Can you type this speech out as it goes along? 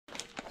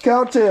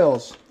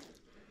Cowtails.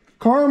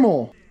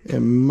 Caramel.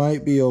 It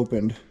might be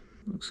opened.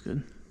 Looks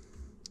good.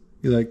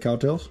 You like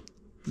cowtails?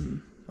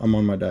 Mm. I'm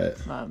on my diet.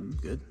 I'm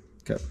good.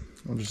 Okay,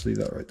 I'll just leave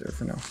that right there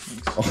for now.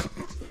 Oh.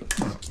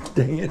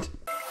 Dang it.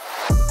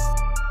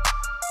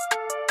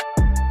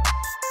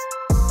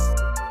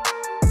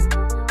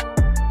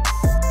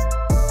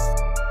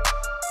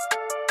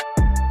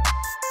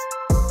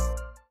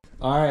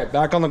 All right,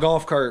 back on the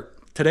golf cart.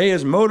 Today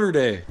is motor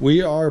day.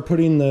 We are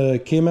putting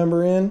the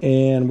K-member in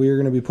and we are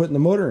gonna be putting the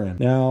motor in.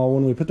 Now,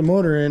 when we put the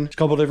motor in, there's a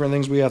couple different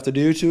things we have to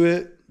do to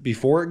it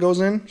before it goes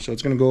in. So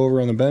it's gonna go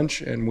over on the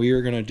bench and we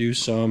are gonna do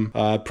some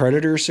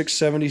Predator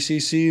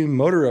 670cc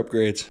motor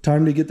upgrades.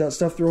 Time to get that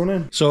stuff thrown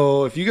in.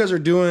 So if you guys are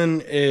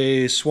doing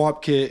a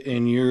swap kit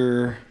in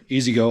your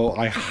E-Z-GO,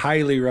 I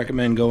highly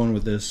recommend going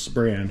with this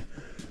brand.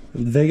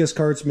 Vegas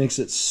Karts makes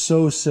it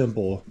so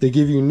simple. They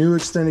give you new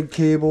extended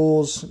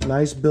cables,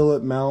 nice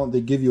billet mount.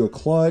 They give you a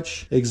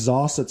clutch,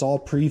 exhaust that's all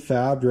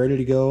prefabbed, ready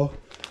to go.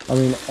 I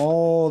mean,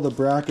 all the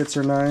brackets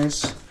are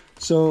nice.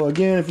 So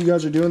again, if you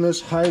guys are doing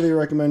this, highly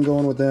recommend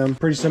going with them.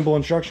 Pretty simple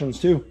instructions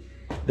too,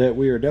 that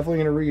we are definitely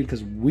gonna read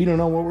because we don't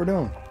know what we're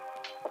doing.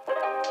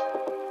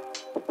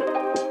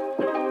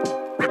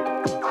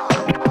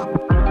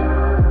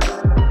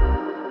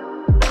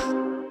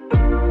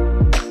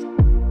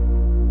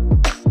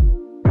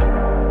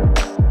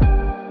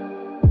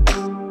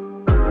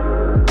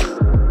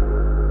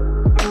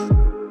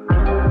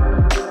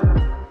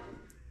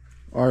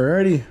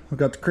 Alrighty, we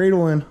got the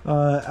cradle in.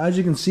 As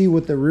you can see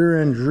with the rear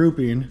end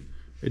drooping,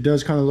 it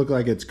does kind of look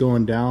like it's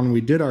going down.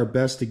 We did our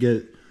best to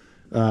get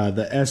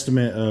the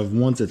estimate of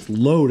once it's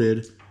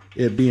loaded,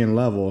 it being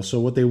level. So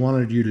what they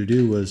wanted you to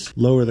do was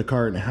lower the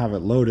cart and have it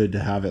loaded to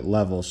have it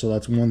level. So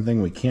that's one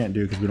thing we can't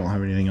do because we don't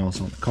have anything else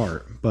on the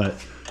cart. But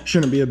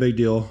shouldn't be a big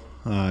deal.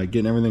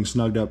 Getting everything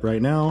snugged up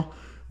right now.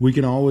 We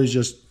can always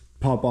just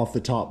pop off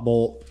the top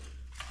bolt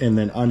and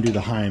then undo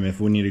the Heim if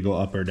we need to go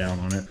up or down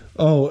on it.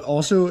 Oh,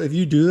 also, if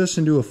you do this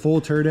and do a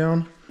full tear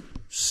down,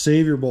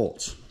 save your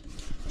bolts.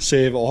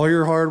 Save all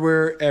your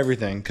hardware,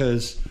 everything,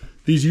 because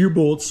these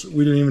U-bolts,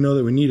 we didn't even know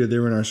that we needed. They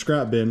were in our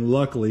scrap bin.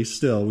 Luckily,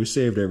 still, we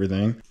saved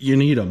everything. You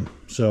need them.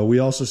 So we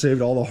also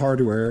saved all the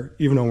hardware,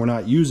 even though we're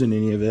not using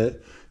any of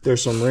it.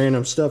 There's some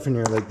random stuff in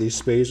here, like these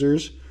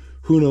spacers.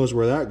 Who knows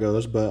where that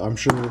goes, but I'm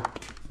sure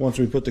once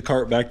we put the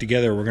cart back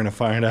together, we're gonna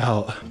find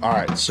out. All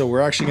right, so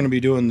we're actually gonna be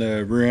doing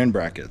the rear end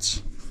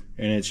brackets.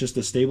 And it's just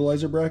a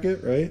stabilizer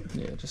bracket, right?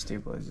 Yeah, it just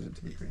stabilizes it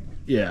to the frame.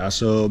 Yeah,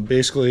 so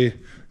basically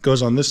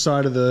goes on this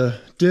side of the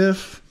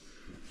diff.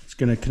 It's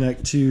gonna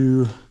connect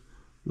to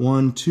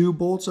 1-2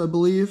 bolts, I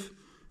believe,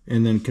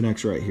 and then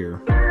connects right here.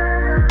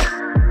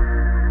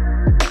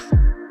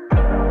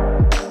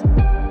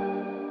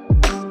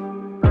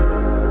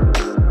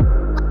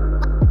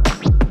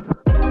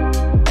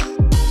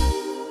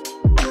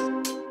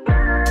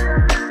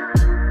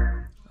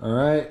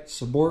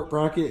 Support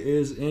bracket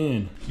is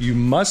in. You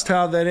must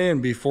have that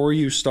in before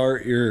you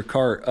start your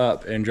cart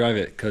up and drive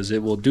it because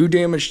it will do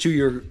damage to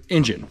your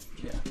engine.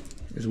 Yeah.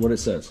 Is what it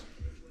says.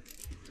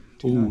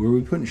 Ooh, were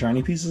we putting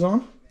shiny pieces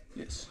on?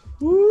 Yes.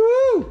 Woo!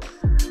 A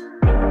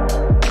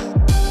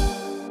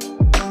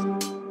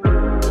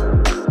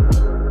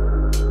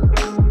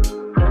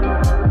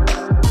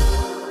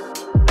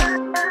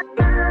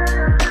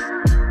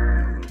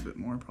little bit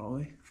more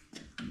probably.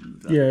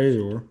 Yeah,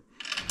 either or.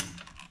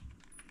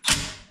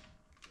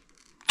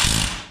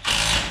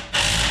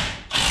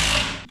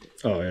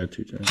 Oh yeah,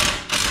 2 times.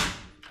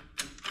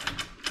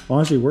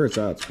 Honestly, where it's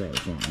at, it's probably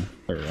fine.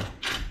 There we go.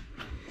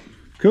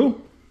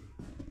 Cool.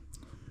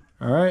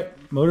 All right,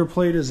 motor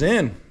plate is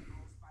in.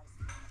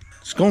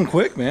 It's going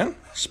quick, man.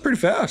 It's pretty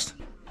fast.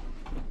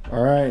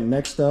 All right,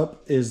 next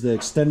up is the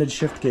extended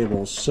shift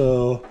cables.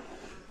 So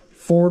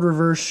forward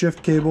reverse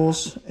shift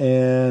cables,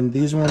 and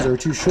these ones are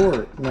too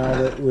short.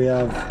 Now that we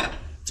have,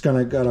 it's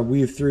gonna gotta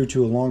weave through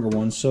to a longer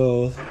one.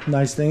 So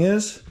nice thing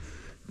is,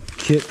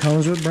 kit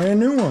comes with brand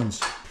new ones.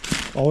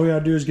 All we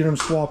gotta do is get them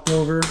swapped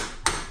over.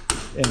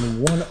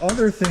 And one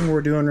other thing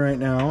we're doing right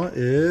now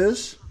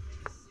is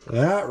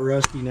that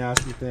rusty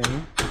nasty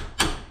thing.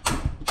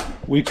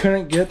 We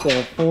couldn't get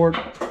the forward,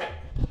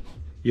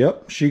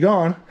 yep, she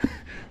gone.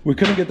 We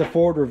couldn't get the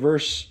forward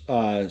reverse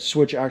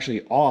switch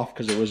actually off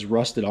because it was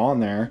rusted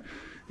on there.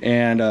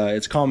 And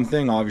it's a common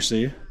thing,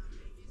 obviously.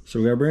 So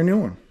we got a brand new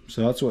one.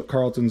 So that's what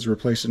Carlton's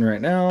replacing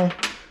right now.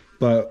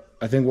 But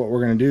I think what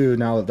we're gonna do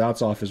now that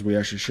that's off is we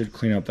actually should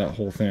clean up that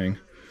whole thing.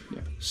 Yeah.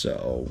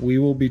 So we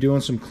will be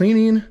doing some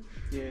cleaning.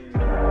 Yeah.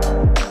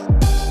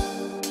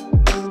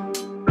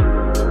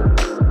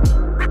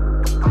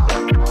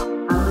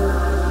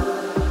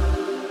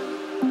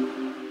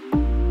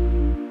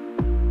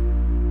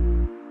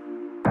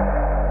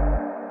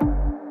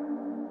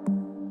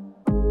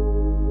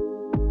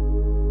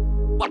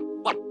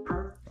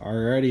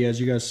 Alrighty,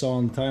 as you guys saw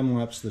in the time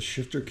lapse, the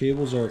shifter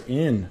cables are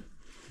in.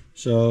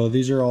 So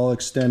these are all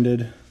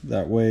extended.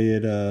 That way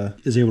it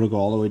is able to go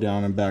all the way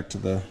down and back to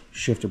the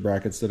shifter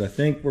brackets that I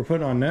think we're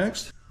putting on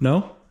next.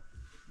 No?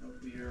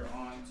 We are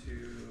on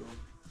to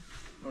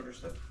motor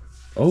stuff.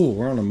 Oh,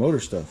 we're on the motor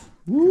stuff.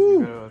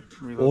 Woo!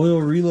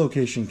 Oil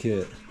relocation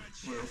kit.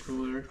 Oil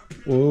cooler.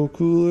 Oil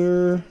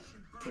cooler.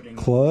 Putting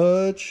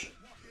Clutch.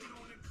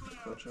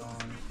 clutch on.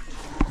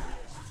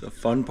 The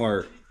fun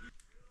part.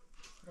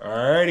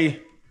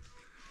 Alrighty.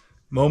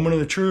 Moment of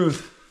the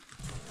truth.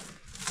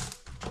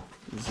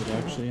 Is it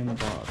actually in the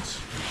box?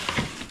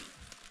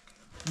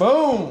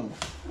 Boom!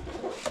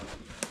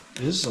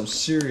 This is some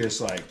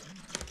serious, like,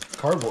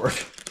 cardboard.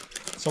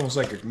 It's almost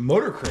like a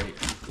motor crate.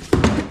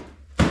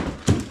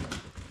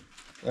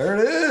 There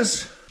it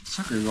is.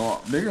 Sucker's a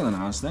lot bigger than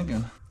I was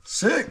thinking.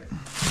 Sick.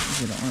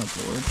 Is it on a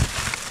board?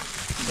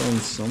 It's on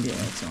something.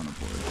 Yeah, it's on a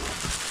board.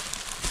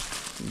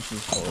 We should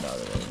just pull it out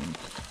of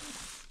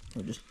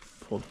there. Or just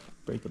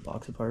break the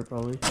box apart,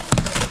 probably.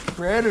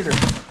 Predator.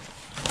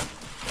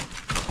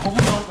 Hold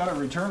on, gotta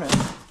return it.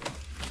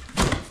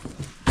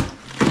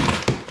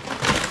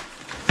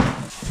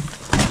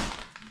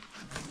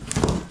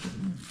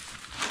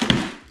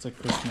 It's like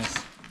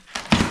Christmas.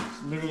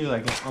 It's literally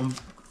like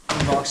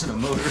unboxing a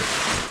motor.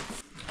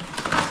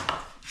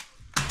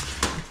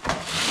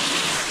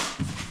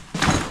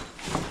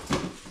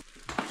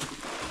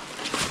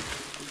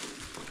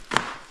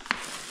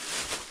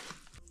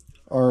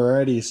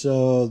 Alrighty,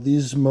 so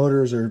these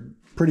motors are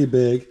pretty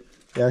big.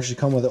 They actually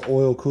come with an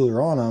oil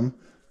cooler on them.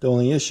 The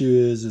only issue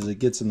is it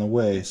gets in the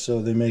way.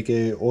 So they make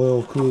a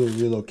oil cooler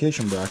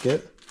relocation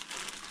bracket.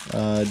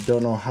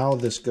 Don't know how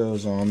this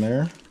goes on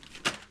there,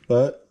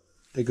 but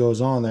it goes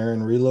on there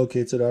and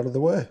relocates it out of the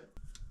way.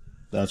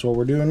 That's what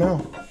we're doing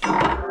now.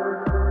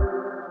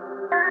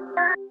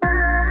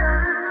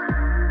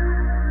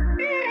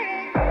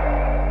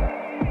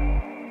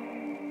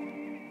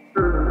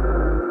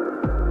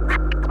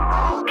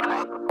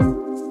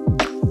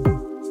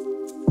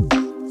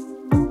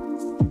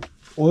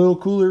 Oil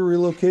cooler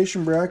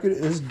relocation bracket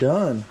is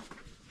done.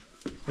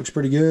 Looks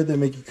pretty good. They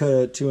make you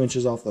cut 2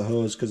 inches off the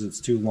hose because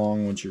it's too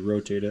long once you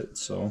rotate it.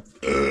 So,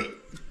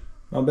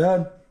 not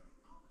bad.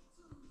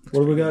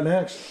 What do we got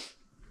next?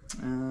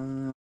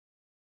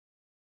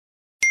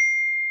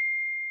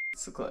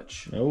 It's the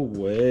clutch. No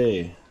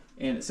way.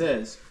 And it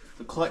says,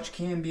 the clutch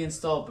can be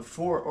installed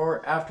before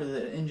or after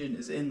the engine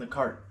is in the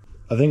cart.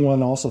 I think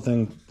one also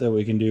thing that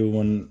we can do,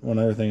 one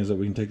other thing is that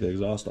we can take the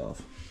exhaust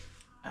off.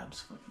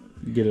 Absolutely.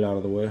 Get it out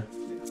of the way.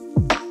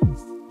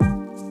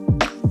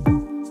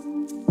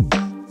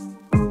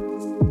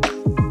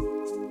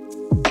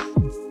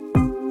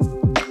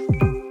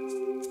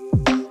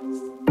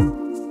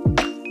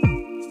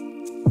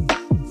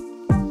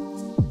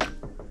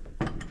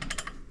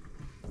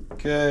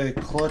 Okay,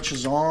 clutch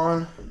is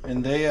on,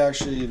 and they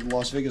actually,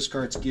 Las Vegas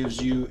Karts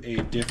gives you a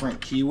different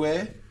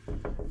keyway,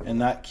 and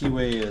that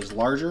keyway is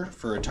larger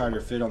for a tighter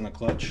fit on the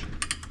clutch.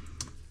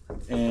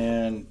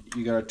 And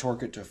you gotta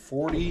torque it to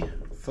 40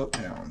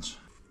 foot-pounds.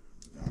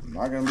 I'm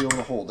not gonna be able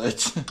to hold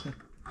it.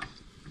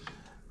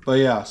 But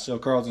yeah, so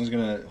Carlton's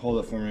gonna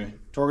hold it for me.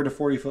 Torque it to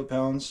 40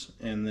 foot-pounds,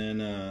 and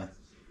then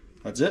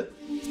that's it.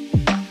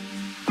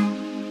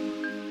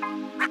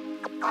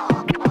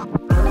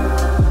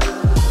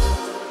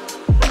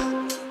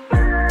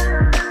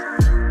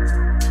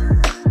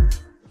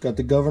 Got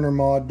the governor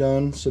mod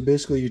done. So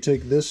basically you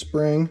take this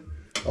spring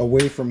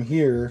away from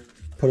here,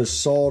 put a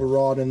solid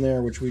rod in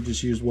there, which we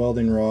just used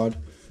welding rod,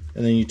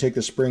 and then you take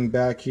the spring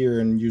back here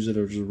and use it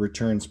as a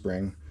return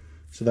spring.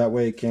 So that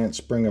way it can't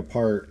spring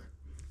apart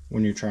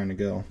when you're trying to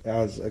go,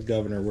 as a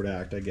governor would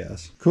act, I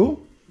guess.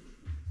 Cool.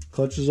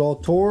 Clutch is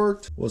all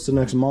torqued. What's the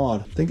next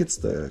mod? I think it's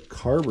the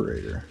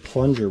carburetor.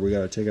 Plunger we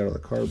gotta take out of the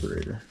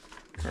carburetor.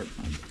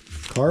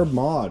 Carb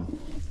mod.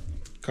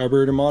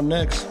 Carburetor mod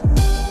next.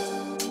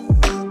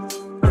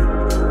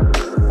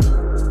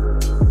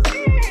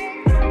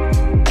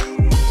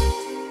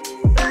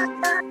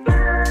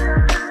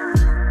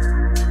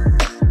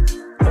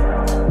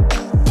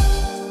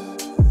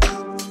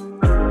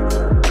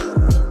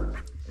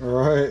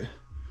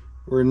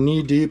 We're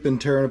knee deep in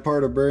tearing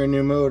apart a brand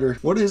new motor.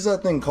 What is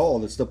that thing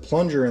called? It's the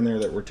plunger in there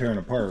that we're tearing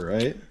apart,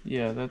 right?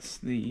 Yeah, that's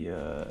the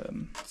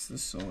it's the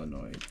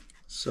solenoid.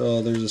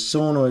 So there's a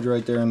solenoid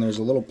right there, and there's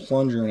a little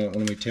plunger in it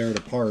when we tear it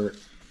apart,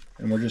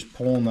 and we're just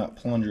pulling that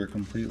plunger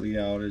completely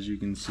out, as you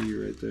can see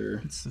right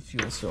there. It's the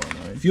fuel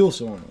solenoid. Fuel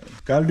solenoid.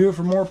 Got to do it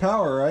for more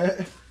power,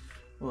 right?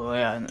 Well,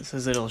 yeah, and it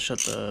says it'll shut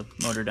the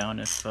motor down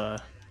if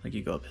like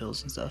you go up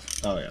hills and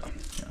stuff. Oh yeah.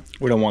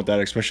 We don't want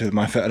that, especially with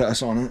my fat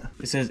ass on it.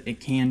 It says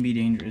it can be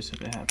dangerous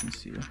if it happens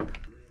to you.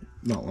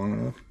 Not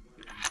long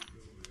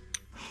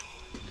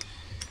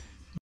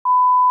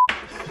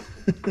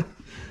enough.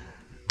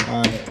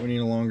 Alright, we need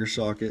a longer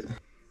socket.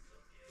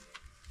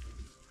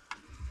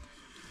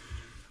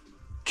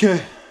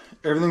 Okay,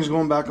 everything's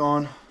going back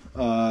on.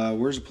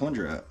 Where's the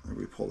plunger at? Where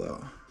we pulled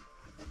out?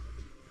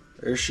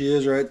 There she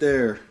is right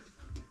there.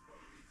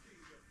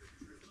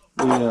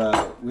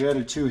 We had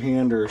a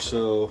two-hander,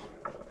 so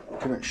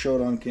couldn't show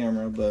it on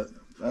camera, but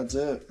that's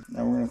it.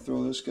 Now we're gonna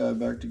throw this guy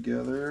back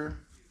together.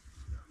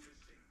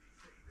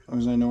 As long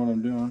as I know what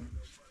I'm doing.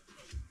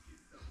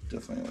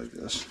 Definitely like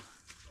this.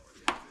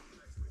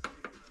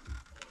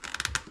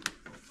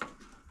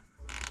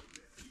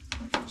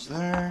 That goes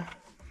there.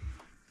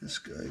 this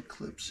guy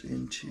clips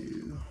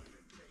into.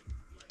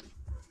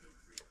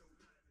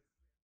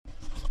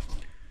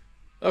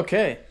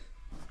 Okay,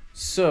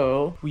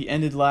 so we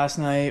ended last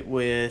night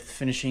with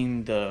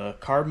finishing the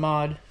carb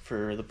mod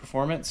for the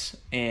performance,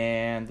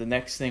 and the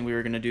next thing we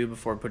were going to do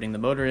before putting the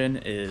motor in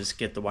is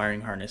get the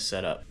wiring harness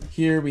set up.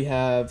 Here we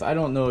have, I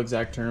don't know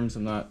exact terms,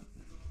 I'm not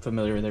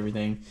familiar with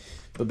everything,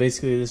 but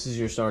basically this is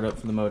your startup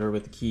for the motor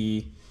with the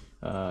key,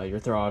 your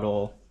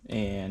throttle,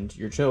 and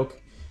your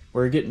choke.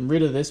 We're getting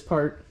rid of this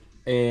part,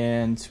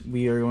 and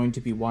we are going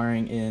to be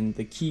wiring in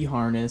the key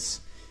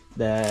harness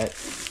that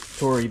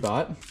Tori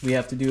bought. We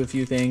have to do a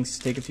few things,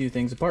 take a few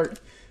things apart,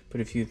 put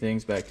a few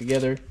things back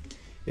together.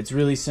 It's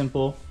really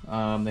simple.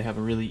 They have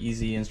a really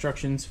easy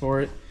instructions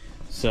for it.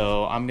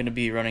 So I'm gonna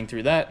be running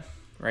through that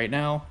right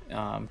now,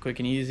 quick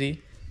and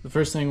easy. The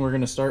first thing we're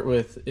gonna start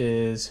with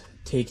is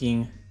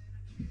taking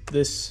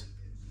this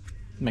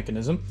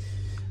mechanism,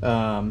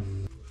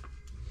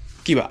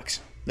 key box.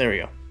 There we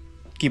go,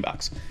 key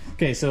box.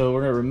 Okay, so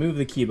we're gonna remove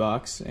the key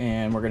box,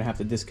 and we're gonna have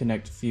to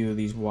disconnect a few of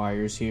these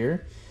wires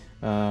here.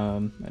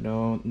 I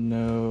don't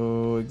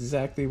know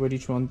exactly what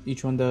each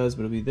one does,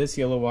 but it'll be this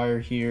yellow wire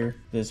here,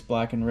 this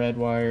black and red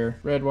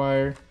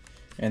wire,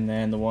 and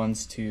then the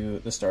ones to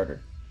the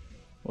starter.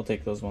 We'll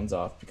take those ones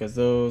off because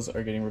those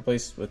are getting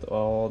replaced with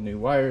all new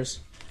wires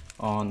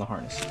on the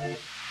harness.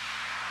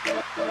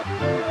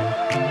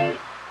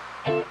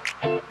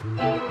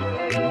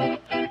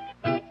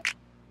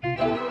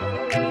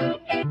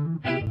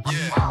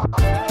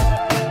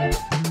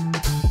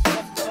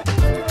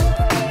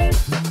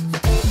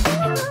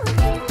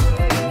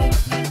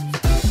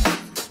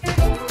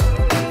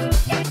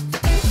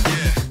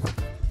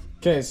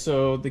 Okay,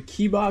 so the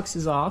key box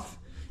is off,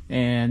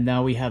 and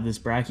now we have this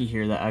bracket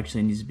here that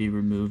actually needs to be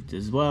removed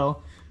as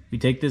well. We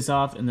take this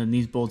off, and then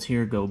these bolts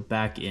here go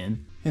back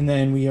in. And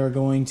then we are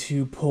going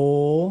to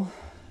pull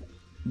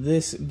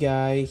this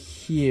guy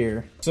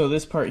here. So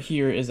this part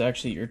here is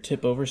actually your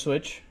tip over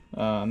switch.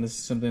 This is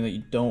something that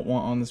you don't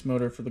want on this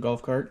motor for the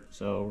golf cart.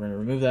 So we're gonna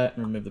remove that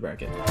and remove the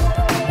bracket.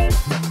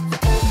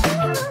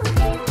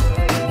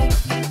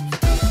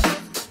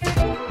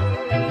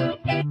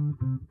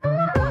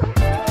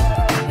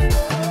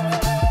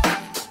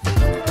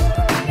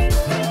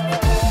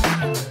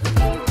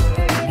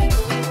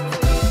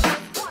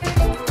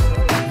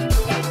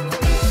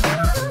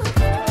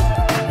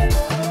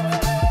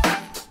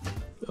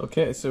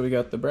 Okay, so we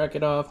got the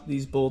bracket off.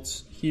 These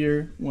bolts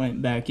here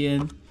went back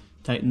in,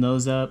 tightened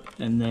those up,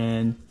 and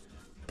then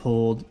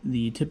pulled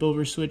the tip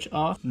over switch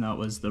off. And that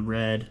was the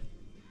red,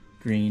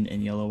 green,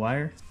 and yellow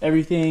wire.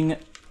 Everything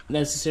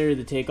necessary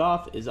to take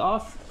off is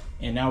off,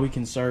 and now we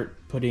can start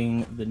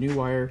putting the new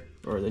wire,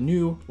 or the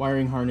new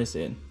wiring harness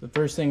in. The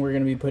first thing we're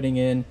gonna be putting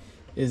in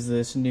is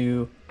this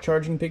new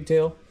charging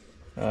pigtail.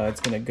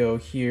 It's gonna go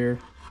here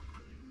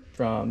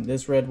from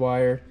this red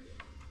wire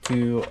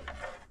to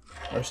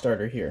our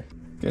starter here.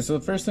 Okay, so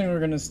the first thing we're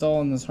going to install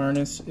in this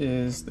harness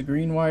is the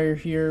green wire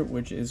here,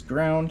 which is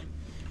ground,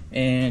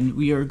 and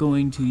we are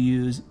going to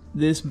use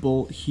this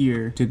bolt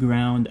here to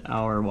ground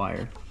our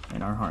wire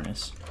in our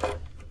harness.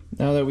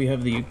 Now that we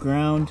have the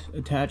ground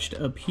attached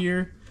up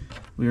here,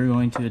 we are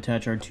going to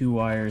attach our two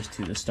wires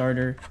to the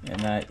starter, and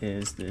that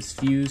is this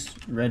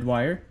fused red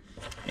wire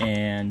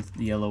and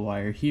the yellow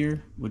wire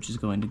here, which is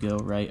going to go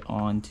right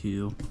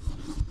onto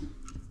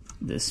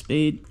this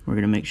spade. We're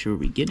going to make sure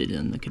we get it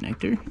in the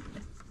connector.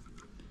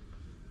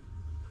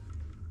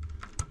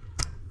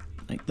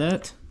 Like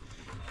that,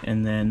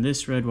 and then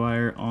this red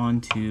wire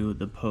onto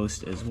the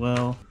post as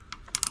well,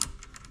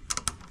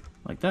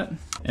 like that.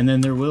 And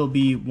then there will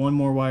be one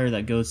more wire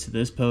that goes to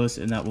this post,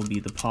 and that will be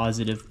the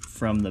positive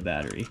from the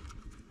battery.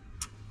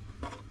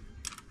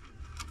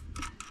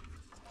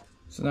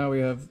 So now we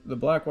have the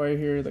black wire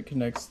here that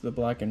connects the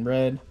black and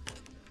red.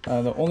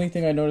 The only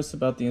thing I noticed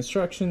about the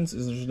instructions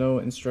is there's no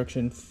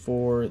instruction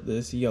for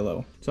this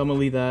yellow. So I'm gonna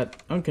leave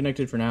that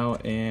unconnected for now,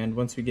 and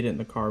once we get it in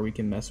the car, we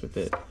can mess with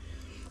it.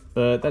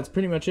 But that's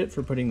pretty much it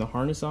for putting the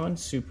harness on.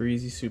 Super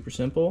easy, super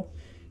simple.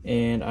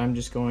 And I'm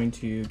just going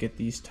to get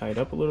these tied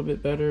up a little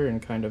bit better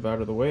and kind of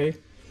out of the way,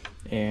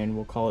 and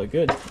we'll call it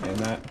good. And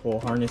that whole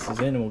harness is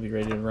in, and we'll be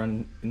ready to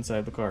run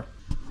inside the car.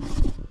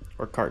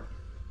 Or cart.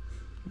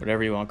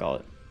 Whatever you want to call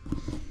it.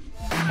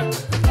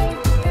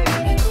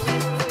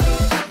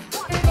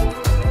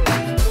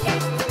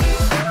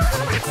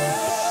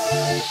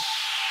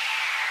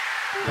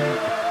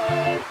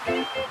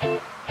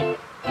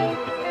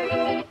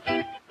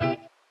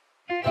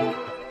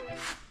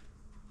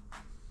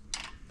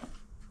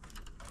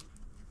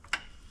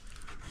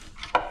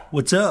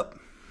 What's up?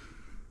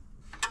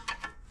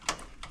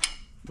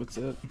 What's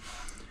up?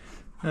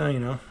 You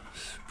know,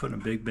 putting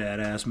a big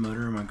badass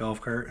motor in my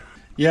golf cart.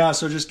 Yeah,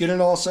 so just getting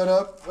it all set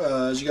up.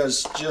 As you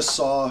guys just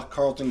saw,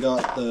 Carlton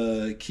got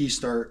the key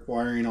start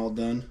wiring all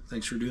done.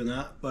 Thanks for doing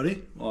that,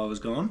 buddy, while I was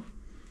gone.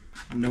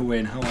 No way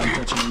in hell I'm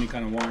touching any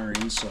kind of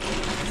wiring, so.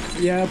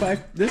 Yeah,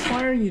 but this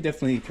wiring you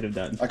definitely could have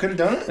done. I could have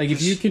done it? Like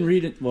if you can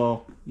read it,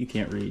 well, you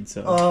can't read,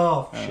 so.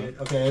 Oh, shit.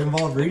 Okay, it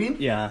involved reading?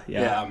 Yeah.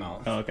 Yeah, I'm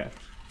out. Oh, okay.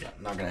 Yeah,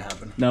 not gonna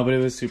happen. No, but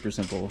it was super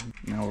simple.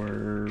 Now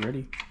we're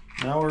ready.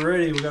 Now we're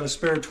ready. We got a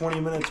spare 20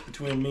 minutes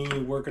between me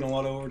working a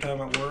lot of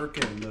overtime at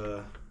work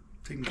and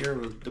taking care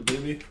of the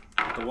baby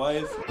with the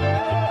wife.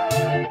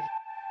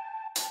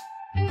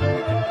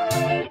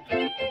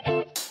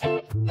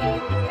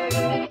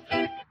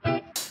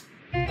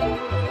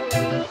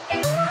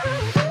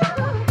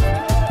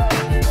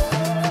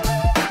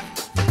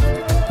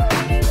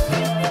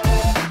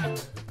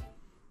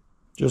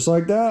 Just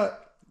like that.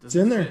 It's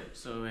in there. Fit,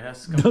 so it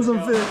has to come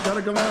Doesn't fit.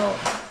 Gotta come out.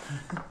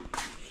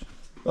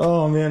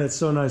 Oh man, it's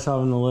so nice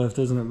having the lift,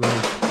 isn't it,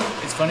 buddy?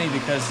 It's funny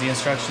because the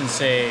instructions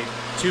say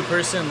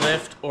 2-person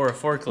lift or a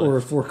forklift. Or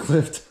a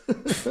forklift.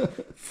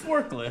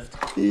 Forklift?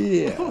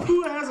 Yeah.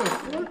 Who has a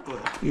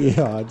forklift?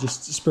 Yeah,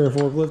 just a spare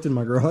forklift in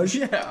my garage.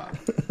 Yeah.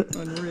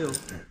 Unreal.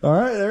 All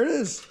right, there it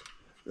is.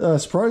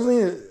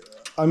 Surprisingly,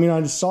 I mean,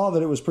 I saw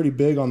that it was pretty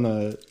big on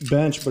the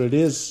bench, but it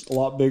is a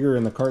lot bigger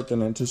in the cart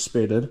than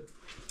anticipated.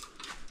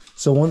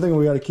 So one thing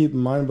we got to keep in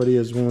mind, buddy,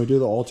 is when we do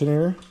the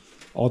alternator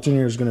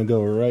is going to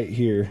go right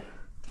here.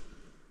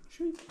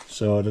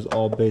 So it is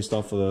all based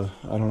off of the,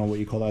 I don't know what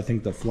you call that, I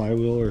think the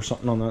flywheel or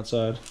something on that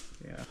side.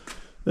 Yeah.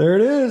 There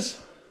it is.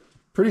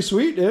 Pretty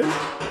sweet, dude.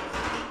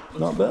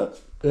 Not bad.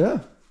 Yeah.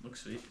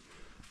 Looks sweet.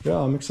 Yeah,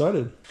 I'm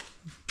excited.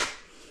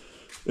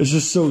 It's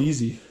just so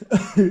easy.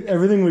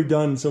 Everything we've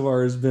done so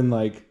far has been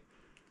like,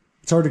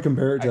 it's hard to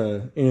compare it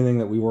to anything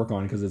that we work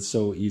on because it's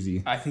so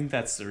easy. I think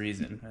that's the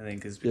reason. I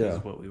think is because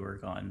of what we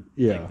work on.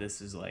 Yeah. Like this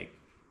is like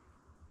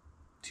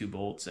 2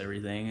 bolts,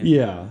 everything. And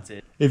yeah. That's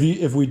it.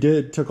 If we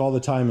took all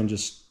the time and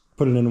just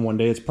put it in one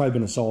day, it's probably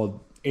been a solid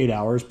 8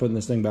 hours putting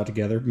this thing back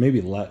together.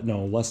 Maybe less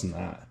than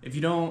that. If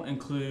you don't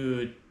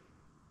include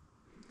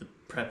the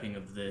prepping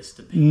of this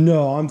to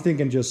No, I'm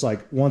thinking just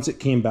like once it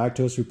came back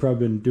to us, we've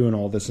probably been doing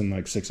all this in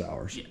like 6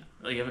 hours. Yeah.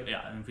 Like if we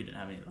didn't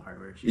have any of the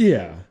hardware issues.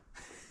 Yeah.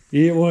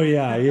 Yeah, well,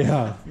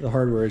 yeah, the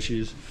hardware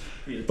issues.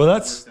 But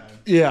that's,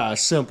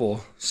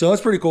 simple. So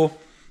that's pretty cool.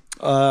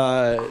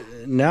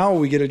 Now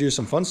we get to do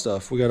some fun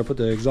stuff. We got to put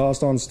the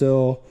exhaust on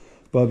still.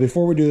 But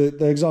before we do it,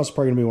 the exhaust is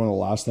probably going to be one of the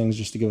last things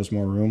just to give us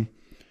more room.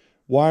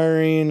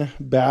 Wiring,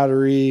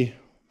 battery,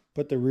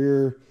 put the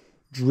rear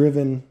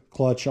driven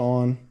clutch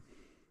on.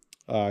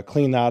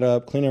 Clean that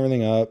up, clean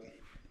everything up.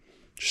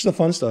 Just the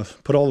fun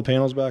stuff. Put all the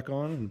panels back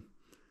on and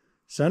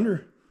send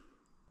her.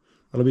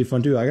 That'll be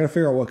fun too. I got to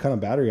figure out what kind of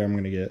battery I'm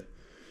going to get.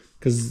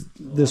 Because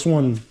this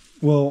one,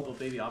 well... Little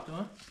baby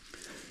Optima?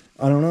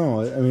 I don't know.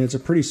 I mean, it's a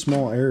pretty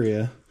small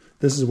area.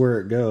 This is where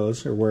it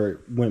goes, or where it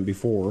went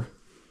before.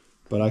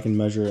 But I can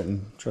measure it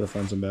and try to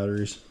find some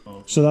batteries.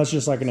 Oh. So that's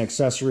just like an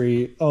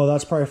accessory. Oh,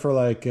 that's probably for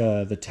like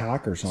the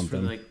tack or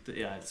something.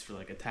 It's for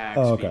like a tack,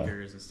 okay.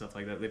 Speakers and stuff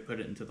like that. They put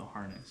it into the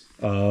harness.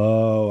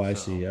 Oh, I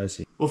see.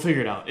 We'll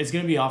figure it out. It's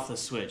going to be off the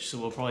switch, so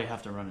we'll probably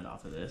have to run it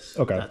off of this.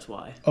 Okay. That's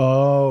why.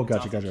 Oh,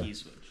 gotcha. The key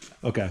switch.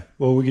 Okay.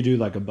 Well, we could do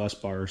like a bus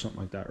bar or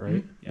something like that, right?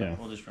 Mm-hmm. Yeah,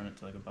 we'll just run it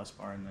to like a bus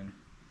bar and then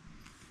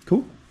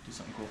cool. Do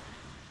something cool.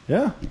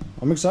 Yeah,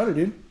 I'm excited,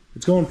 dude.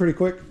 It's going pretty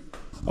quick.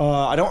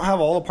 I don't have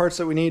all the parts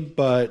that we need,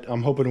 but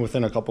I'm hoping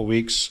within a couple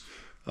weeks,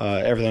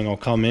 everything will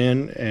come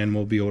in and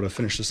we'll be able to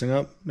finish this thing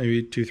up.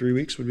 Maybe 2-3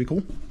 weeks would be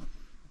cool.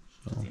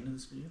 So, that's the end of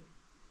this video.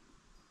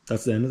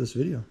 That's the end of this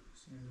video.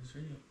 That's the end of this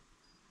video.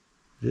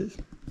 It is.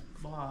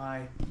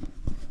 Bye.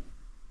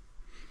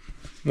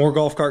 More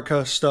golf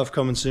cart stuff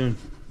coming soon.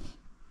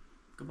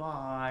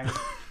 Goodbye.